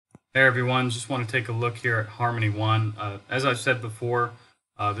Hey everyone, just want to take a look here at Harmony One. As I've said before,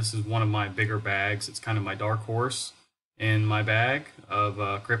 this is one of my bigger bags. It's kind of my dark horse in my bag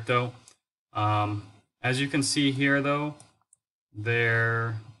of crypto. Um, as you can see here, though,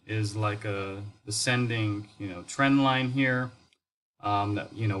 there is like a descending, trend line here that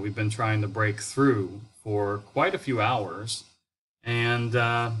we've been trying to break through for quite a few hours, and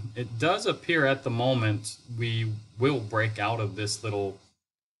it does appear at the moment we will break out of this little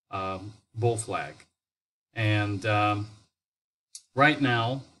bull flag. And right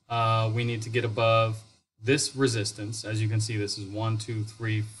now, we need to get above this resistance. As you can see, this is 1, 2,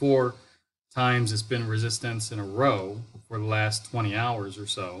 3, 4 times it's been resistance in a row for the last 20 hours or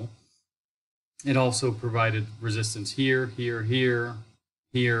so. It also provided resistance here, here, here,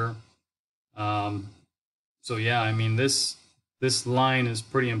 here. So yeah, I mean this line is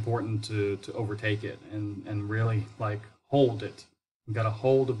pretty important to overtake it and really like hold it. We've got to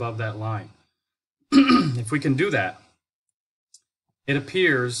hold above that line. If we can do that, it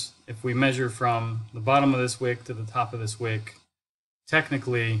appears if we measure from the bottom of this wick to the top of this wick,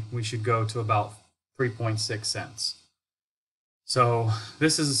 technically we should go to about 3.6 cents. So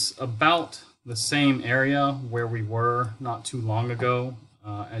this is about the same area where we were not too long ago.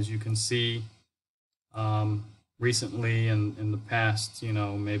 As you can see, recently in the past,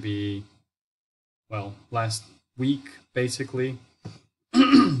 maybe, well, last week, basically,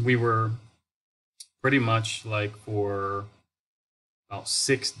 we were pretty much like for about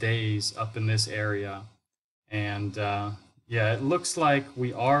 6 days up in this area. And yeah, it looks like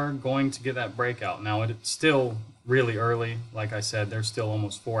we are going to get that breakout. Now, it's still really early. Like I said, there's still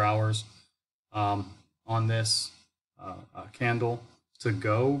almost 4 hours on this candle to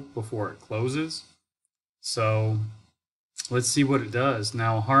go before it closes. So let's see what it does.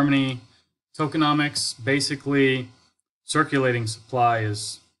 Now, Harmony tokenomics, basically circulating supply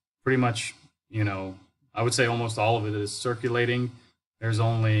is pretty much, I would say almost all of it is circulating. There's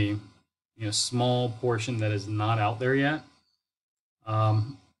only a small portion that is not out there yet.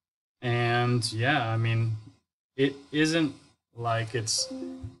 And yeah, I mean, it isn't like it's,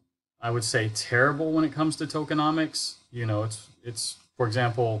 I would say, terrible when it comes to tokenomics. It's for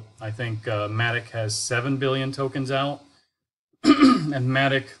example, I think Matic has 7 billion tokens out, and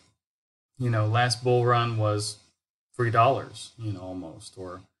Matic, last bull run was $3, almost,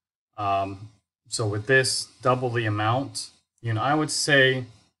 or so with this double the amount, I would say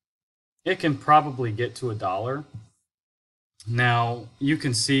it can probably get to $1. Now you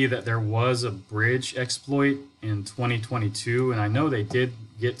can see that there was a bridge exploit in 2022, and I know they did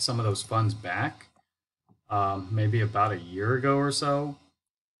get some of those funds back, maybe about a year ago or so.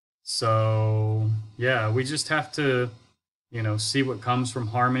 So yeah, we just have to, see what comes from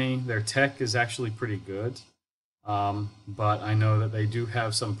Harmony. Their tech is actually pretty good. But I know that they do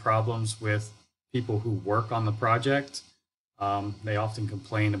have some problems with people who work on the project. They often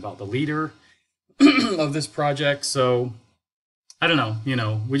complain about the leader of this project. So I don't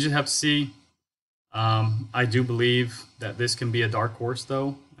know, we just have to see. I do believe that this can be a dark horse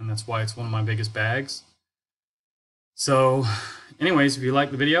though, and that's why it's one of my biggest bags. So anyways, if you like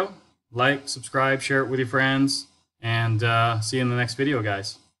the video, like, subscribe, share it with your friends, and see you in the next video,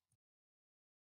 guys.